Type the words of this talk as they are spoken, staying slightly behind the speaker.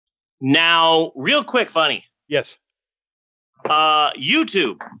Now, real quick, funny. Yes.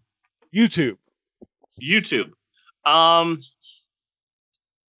 YouTube.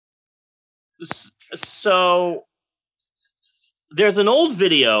 So there's an old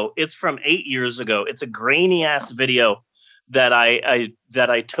video. It's from 8 years ago. It's a grainy ass video that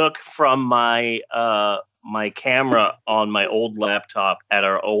I took from my my camera on my old laptop at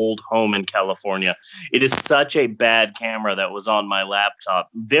our old home in California. It is such a bad camera that was on my laptop.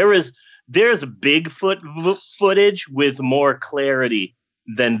 There's Bigfoot footage with more clarity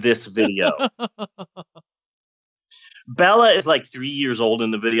than this video. Bella is like 3 years old in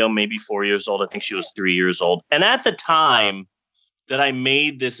the video, maybe 4 years old. I think she was 3 years old. And at the time that I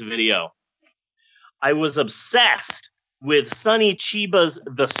made this video, I was obsessed with Sonny Chiba's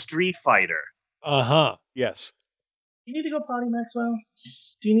The Street Fighter. Yes. You need to go potty, Maxwell?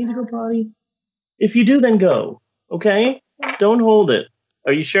 Do you need to go potty? If you do, then go. Okay? Don't hold it.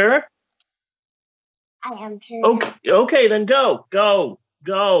 Are you sure? I am sure. Okay, then go. Go.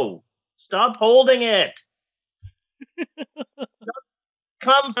 Stop holding it.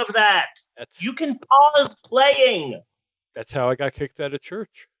 Comes of that. You can pause playing. That's how I got kicked out of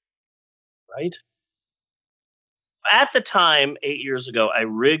church. Right? At the time, 8 years ago, I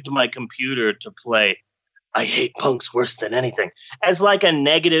rigged my computer to play I Hate Punks Worse Than Anything as like a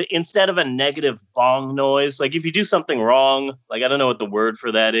negative, instead of a negative bong noise. Like if you do something wrong, like I don't know what the word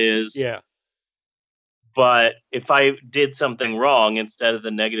for that is. Yeah. But if I did something wrong, instead of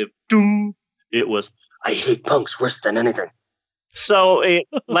the negative doom, it was I hate punks worse than anything. So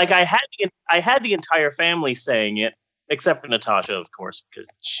like I had the entire family saying it, except for Natasha, of course, because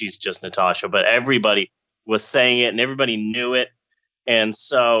she's just Natasha. But everybody was saying it, and everybody knew it. And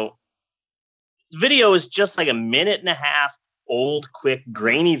so this video is just like a minute and a half old, quick,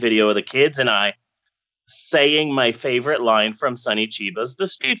 grainy video of the kids and I saying my favorite line from Sonny Chiba's The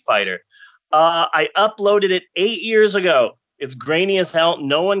Street Fighter. I uploaded it 8 years ago. It's grainy as hell.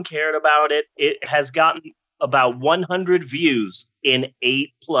 No one cared about it. It has gotten about 100 views in 8+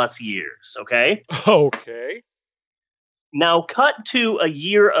 years. Okay. Okay. Now, cut to a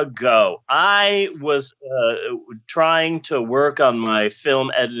year ago. I was trying to work on my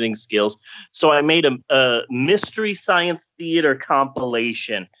film editing skills, so I made a Mystery Science Theater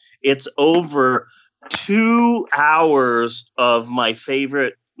compilation. It's over 2 hours of my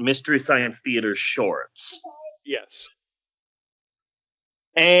favorite Mystery Science Theater shorts. Yes.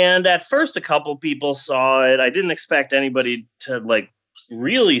 And at first, a couple people saw it. I didn't expect anybody to like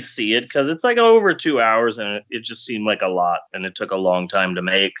really see it because it's like over 2 hours, and it just seemed like a lot, and it took a long time to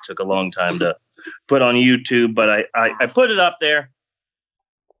make, took a long time to put on YouTube. But I put it up there,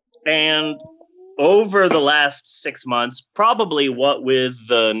 and over the last 6 months, probably what with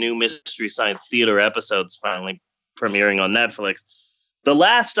the new Mystery Science Theater episodes finally premiering on Netflix, the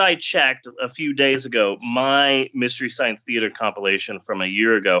last I checked a few days ago, my Mystery Science Theater compilation from a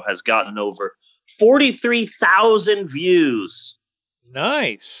year ago has gotten over 43,000 views.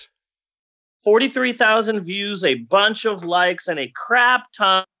 Nice. 43,000 views, a bunch of likes, and a crap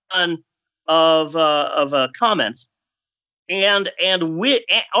ton of comments. And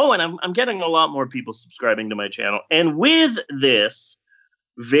I'm getting a lot more people subscribing to my channel. And with this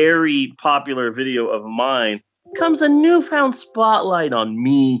very popular video of mine comes a newfound spotlight on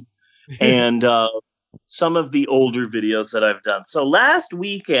me and some of the older videos that I've done. So last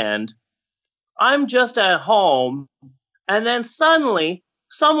weekend, I'm just at home, and then suddenly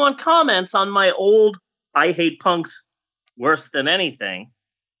someone comments on my old I Hate Punks Worse Than Anything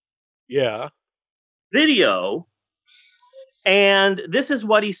video. And this is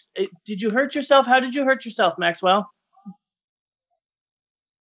what he's... Did you hurt yourself? How did you hurt yourself, Maxwell?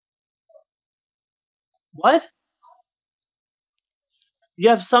 What? You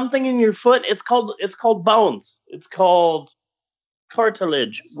have something in your foot? It's called bones. It's called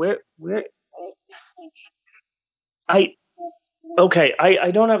cartilage. Where I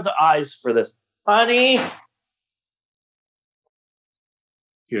don't have the eyes for this. Honey.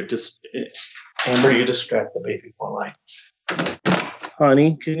 Here, just Amber, you distract the baby while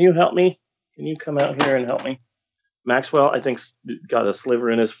Honey, can you help me? Can you come out here and help me? Maxwell, I think, got a sliver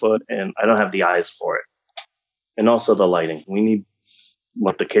in his foot, and I don't have the eyes for it. And also the lighting. We need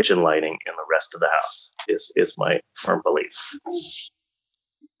the kitchen lighting in the rest of the house is my firm belief.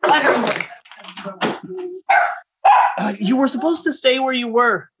 You were supposed to stay where you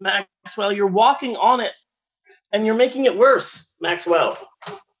were, Maxwell. You're walking on it, and you're making it worse, Maxwell.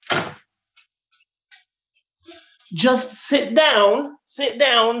 Just sit down. Sit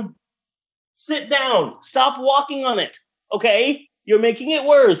down. Sit down. Stop walking on it, okay? You're making it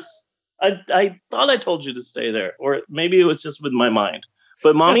worse. I thought I told you to stay there, or maybe it was just with my mind.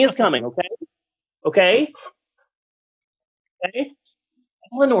 But mommy is coming, okay? Okay? Okay?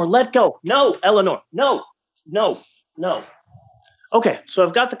 Eleanor, let go. No, Eleanor. No, no, no. Okay, so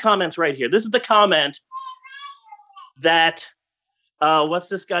I've got the comments right here. This is the comment that, what's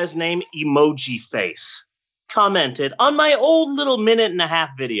this guy's name? Emoji Face commented on my old little minute and a half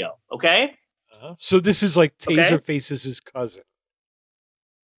video, okay? So this is like Okay? Taserface's cousin.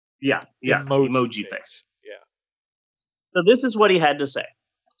 Yeah, Emoji Face. face. Yeah. So this is what he had to say.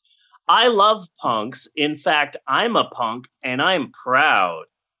 I love punks. In fact, I'm a punk and I'm proud.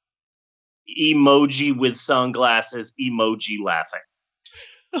 Emoji with sunglasses, emoji laughing.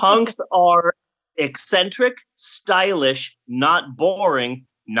 Punks are eccentric, stylish, not boring,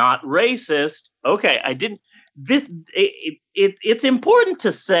 not racist. Okay, I didn't. It's important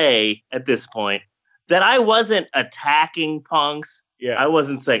to say at this point that I wasn't attacking punks. Yeah. I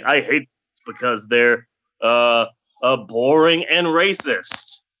wasn't saying I hate punks because they're boring and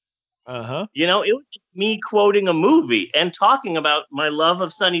racist. You know, it was just me quoting a movie and talking about my love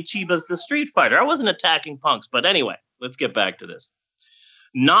of Sonny Chiba's The Street Fighter. I wasn't attacking punks, but anyway, let's get back to this.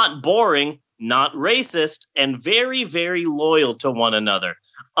 Not boring, not racist, and very, very loyal to one another.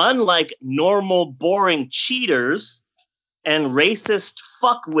 Unlike normal, boring cheaters and racist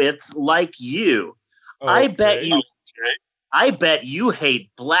fuckwits like you. Okay. I bet you hate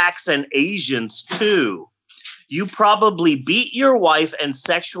blacks and Asians too. You probably beat your wife and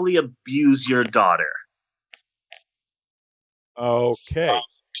sexually abuse your daughter. Okay.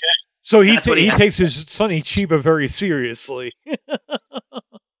 So he That's what he takes his Sonny Chiba very seriously.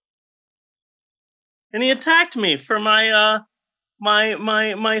 And he attacked me for my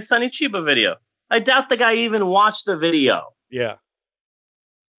my Sonny Chiba video. I doubt the guy even watched the video. Yeah.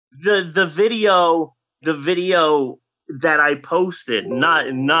 The video that I posted, not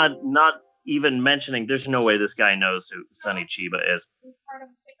even mentioning, there's no way this guy knows who Sonny Chiba is.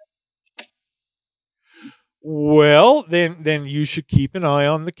 Well, then you should keep an eye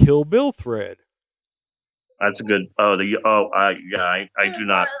on the Kill Bill thread. That's a good. I do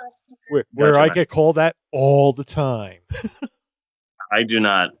not. Where I get called at all the time. I do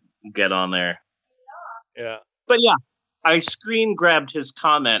not get on there. Yeah. But yeah, I screen grabbed his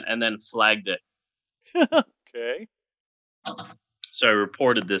comment and then flagged it. Okay. So I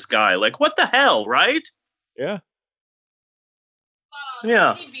reported this guy. Like, what the hell, right? Yeah.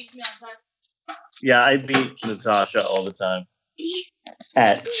 Yeah. Yeah, I beat Natasha all the time.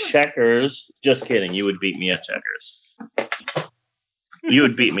 At checkers. Just kidding. You would beat me at checkers. You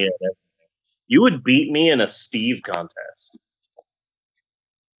would beat me at everything. You would beat me in a Steve contest.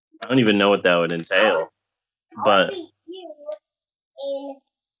 I don't even know what that would entail. But beat you in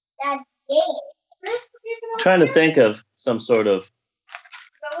that game. I'm trying to think of some sort of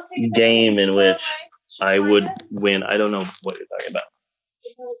game in which I would win. I don't know what you're talking about.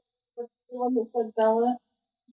 The one that said Bella.